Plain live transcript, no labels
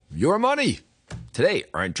your money. Today,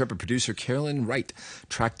 our intrepid producer Carolyn Wright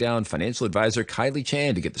tracked down financial advisor Kylie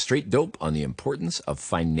Chan to get the straight dope on the importance of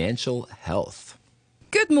financial health.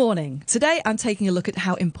 Good morning. Today, I'm taking a look at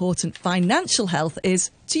how important financial health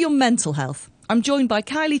is to your mental health. I'm joined by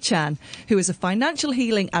Kylie Chan, who is a financial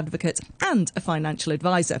healing advocate and a financial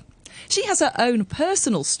advisor. She has her own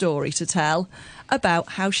personal story to tell about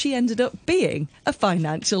how she ended up being a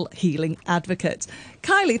financial healing advocate.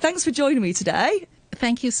 Kylie, thanks for joining me today.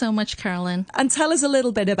 Thank you so much, Carolyn. And tell us a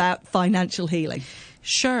little bit about financial healing.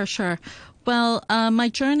 Sure. Well, my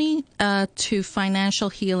journey to financial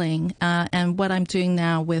healing and what I'm doing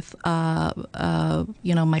now with,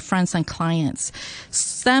 my friends and clients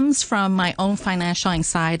stems from my own financial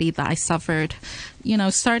anxiety that I suffered,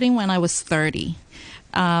 starting when I was 30.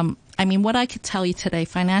 What I could tell you today,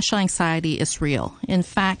 financial anxiety is real. In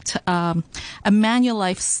fact, a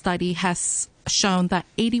Manulife study has shown that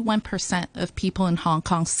 81% of people in Hong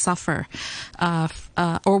Kong suffer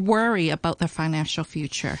or worry about their financial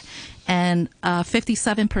future. And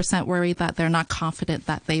 57% worry that they're not confident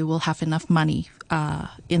that they will have enough money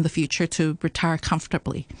in the future to retire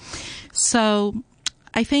comfortably. So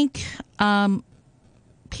I think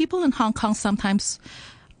people in Hong Kong sometimes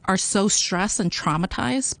are so stressed and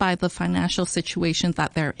traumatized by the financial situation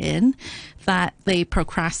that they're in that they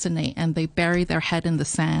procrastinate and they bury their head in the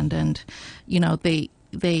sand, and they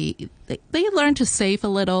learn to save a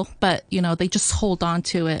little, but they just hold on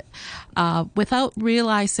to it without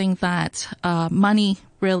realizing that money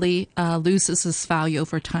really loses its value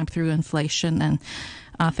over time through inflation and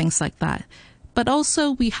things like that. But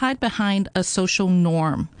also we hide behind a social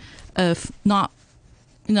norm of not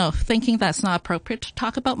thinking that's not appropriate to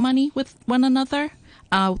talk about money with one another.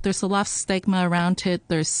 There's a lot of stigma around it.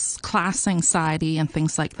 There's class anxiety and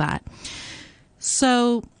things like that.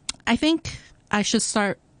 So I think I should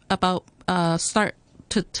start to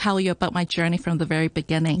tell you about my journey from the very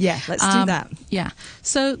beginning. Yeah, let's do that. Yeah.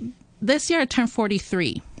 So this year I turned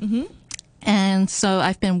 43. Mm-hmm. And so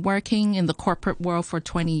I've been working in the corporate world for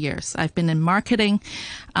 20 years. I've been in marketing,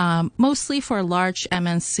 mostly for large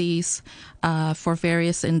MNCs, for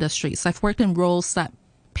various industries. I've worked in roles that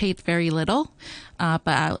paid very little,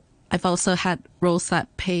 but I've also had roles that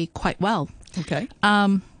pay quite well. Okay.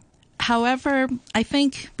 However, I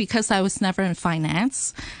think because I was never in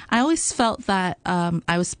finance, I always felt that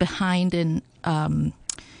I was behind in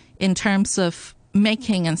terms of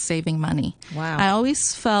making and saving money. Wow. I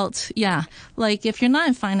always felt, like if you're not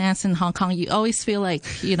in finance in Hong Kong, you always feel like,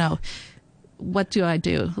 what do I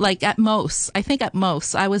do? Like at most,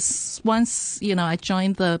 I was once, I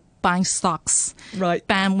joined the buying stocks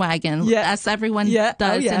bandwagon, as everyone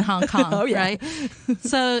does in Hong Kong, right?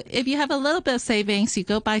 So if you have a little bit of savings, you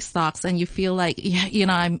go buy stocks and you feel like,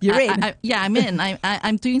 I'm in.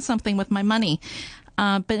 I'm doing something with my money.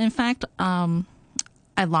 But in fact,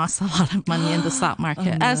 I lost a lot of money in the stock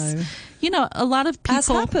market. As a lot of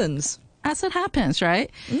people. As it happens,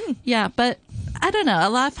 right? Mm. Yeah, but I don't know. A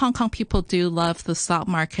lot of Hong Kong people do love the stock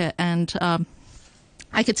market. And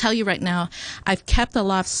I could tell you right now, I've kept a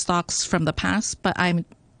lot of stocks from the past, but I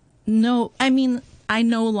no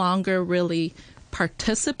longer really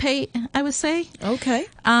participate, I would say. Okay.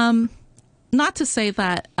 Not to say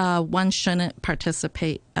that one shouldn't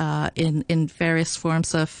participate in various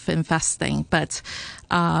forms of investing, but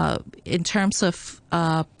in terms of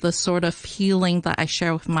the sort of healing that I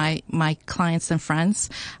share with my clients and friends,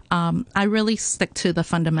 I really stick to the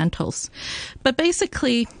fundamentals. But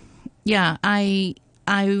basically, I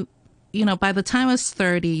by the time I was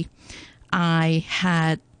 30, I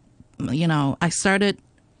had, I started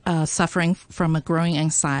suffering from a growing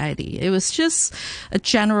anxiety. It was just a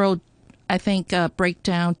general, I think,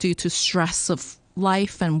 breakdown due to stress of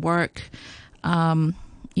life and work. I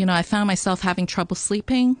found myself having trouble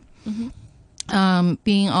sleeping,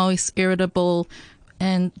 being always irritable,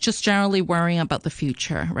 and just generally worrying about the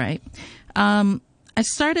future, right? I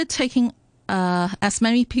started taking, as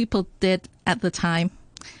many people did at the time,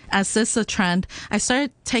 as this is a trend, I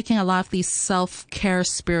started taking a lot of these self-care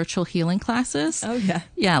spiritual healing classes. Oh, yeah.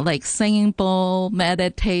 Yeah, like singing bowl,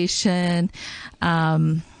 meditation.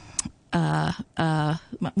 One of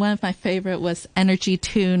my favorite was energy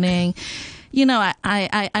tuning.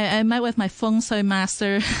 I met with my feng shui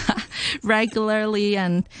master regularly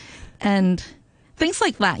and things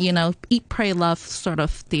like that, eat, pray, love sort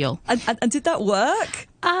of deal. And did that work?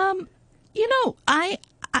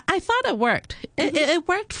 I thought it worked. It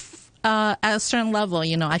worked at a certain level.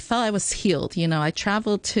 I felt I was healed. I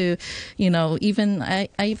traveled to, I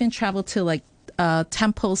even traveled to like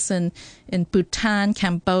temples in Bhutan,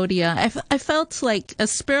 Cambodia, I felt like a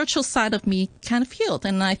spiritual side of me kind of healed.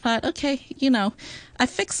 And I thought, okay, I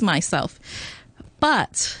fixed myself.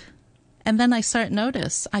 And then I started to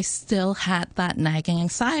notice I still had that nagging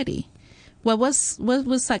anxiety. What was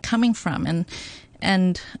that coming from?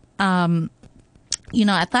 And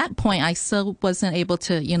at that point, I still wasn't able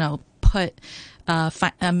to, put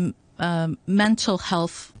mental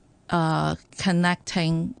health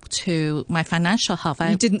connecting to my financial health.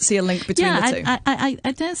 You didn't see a link between the two? I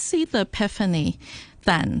didn't see the epiphany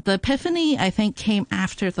then. The epiphany, I think, came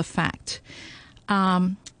after the fact.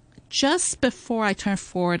 Just before I turned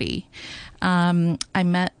 40, I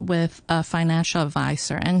met with a financial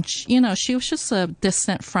advisor, and she was just a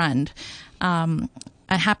distant friend. I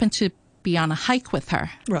happened to be on a hike with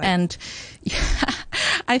her, right. And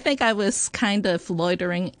I think I was kind of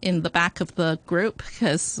loitering in the back of the group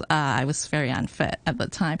because I was very unfit at the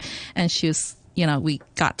time, and she was, we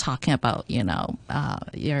got talking about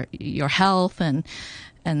your health and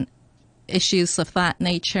issues of that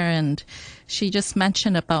nature, and she just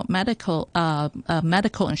mentioned about medical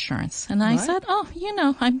insurance, and I said,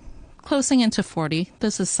 I'm closing into 40.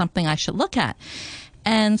 This is something I should look at.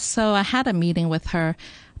 And so I had a meeting with her,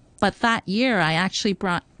 but that year I actually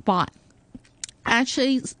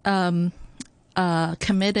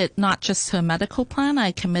committed not just to a medical plan,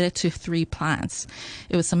 I committed to 3 plans.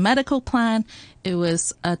 It was a medical plan, it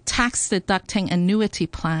was a tax deducting annuity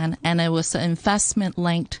plan, and it was an investment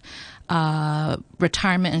linked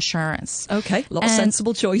retirement insurance. Okay, a lot of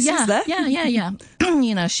sensible choices there.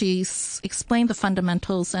 Yeah. She's explained the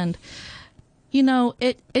fundamentals, and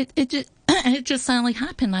it just suddenly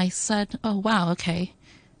happened. I said, "Oh wow, okay."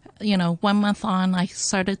 1 month on, I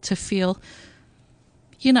started to feel,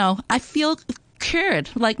 I feel cured.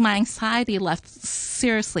 Like my anxiety left.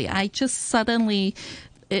 Seriously, I just suddenly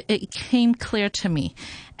it came clear to me,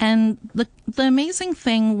 and the amazing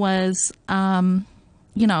thing was,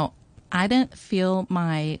 I didn't feel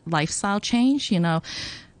my lifestyle change.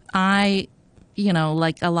 I,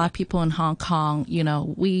 like a lot of people in Hong Kong,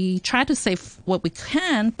 we try to save what we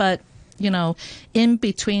can, but, in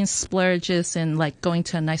between splurges and like going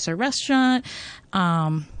to a nicer restaurant,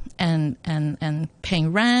 and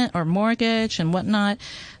paying rent or mortgage and whatnot.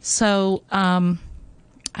 So,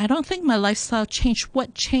 I don't think my lifestyle changed.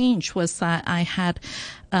 What changed was that I had,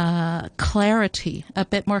 clarity, a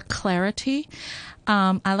bit more clarity.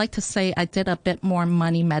 I like to say I did a bit more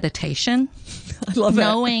money meditation. I love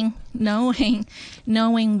it.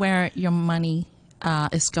 Knowing where your money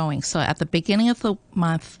is going. So at the beginning of the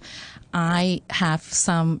month, I have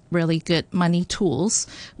some really good money tools,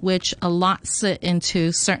 which allots it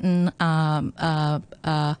into certain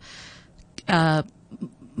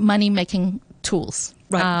money making tools.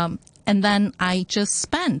 Right. And then I just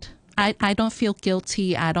spend. I don't feel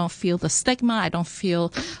guilty. I don't feel the stigma. I don't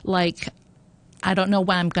feel like I don't know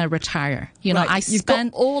when I'm going to retire. You've got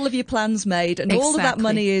all of your plans made, and all of that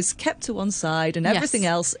money is kept to one side, and everything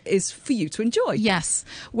else is for you to enjoy. Yes.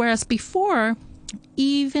 Whereas before,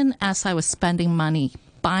 even as I was spending money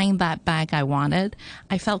buying that bag I wanted,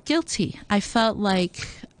 I felt guilty. I felt like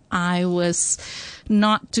I was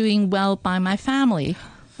not doing well by my family,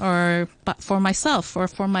 or but for myself, or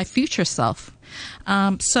for my future self.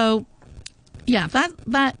 So, yeah, that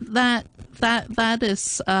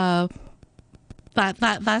is.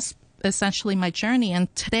 That's essentially my journey.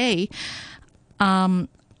 And today,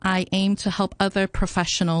 I aim to help other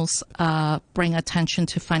professionals bring attention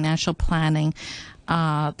to financial planning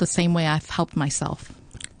the same way I've helped myself.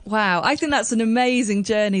 Wow, I think that's an amazing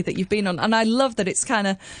journey that you've been on. And I love that it's kind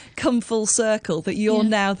of come full circle, that you're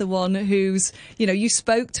now the one who's, you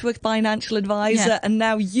spoke to a financial advisor, and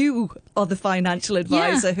now you are the financial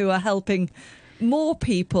advisor who are helping more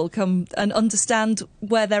people come and understand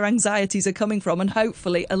where their anxieties are coming from, and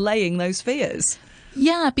hopefully allaying those fears.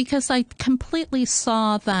 Yeah, because I completely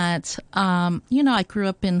saw that, I grew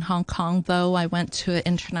up in Hong Kong, though I went to an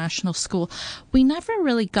international school. We never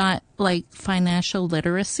really got like financial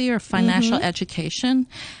literacy or financial education.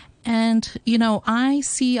 And, I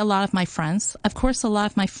see a lot of my friends. Of course, a lot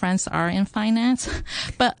of my friends are in finance,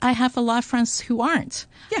 but I have a lot of friends who aren't.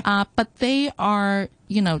 Yeah. But they are,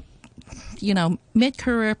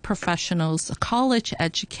 mid-career professionals, college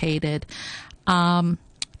educated,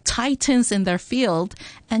 titans in their field,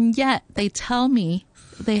 and yet they tell me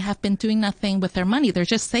they have been doing nothing with their money. They're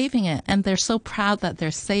just saving it, and they're so proud that they're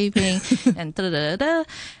saving and da-da-da-da.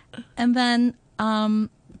 And then,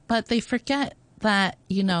 but they forget that,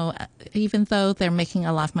 even though they're making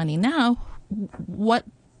a lot of money now, what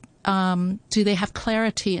do they have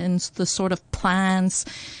clarity in the sort of plans,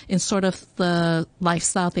 in sort of the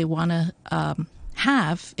lifestyle they want to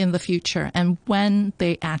have in the future, and when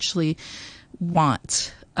they actually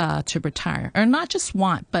want to retire, or not just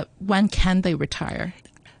want, but when can they retire?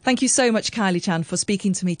 Thank you so much, Kylie Chan, for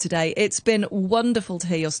speaking to me today. It's been wonderful to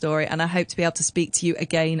hear your story, and I hope to be able to speak to you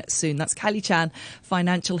again soon. That's Kylie Chan,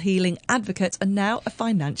 financial healing advocate and now a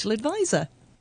financial advisor.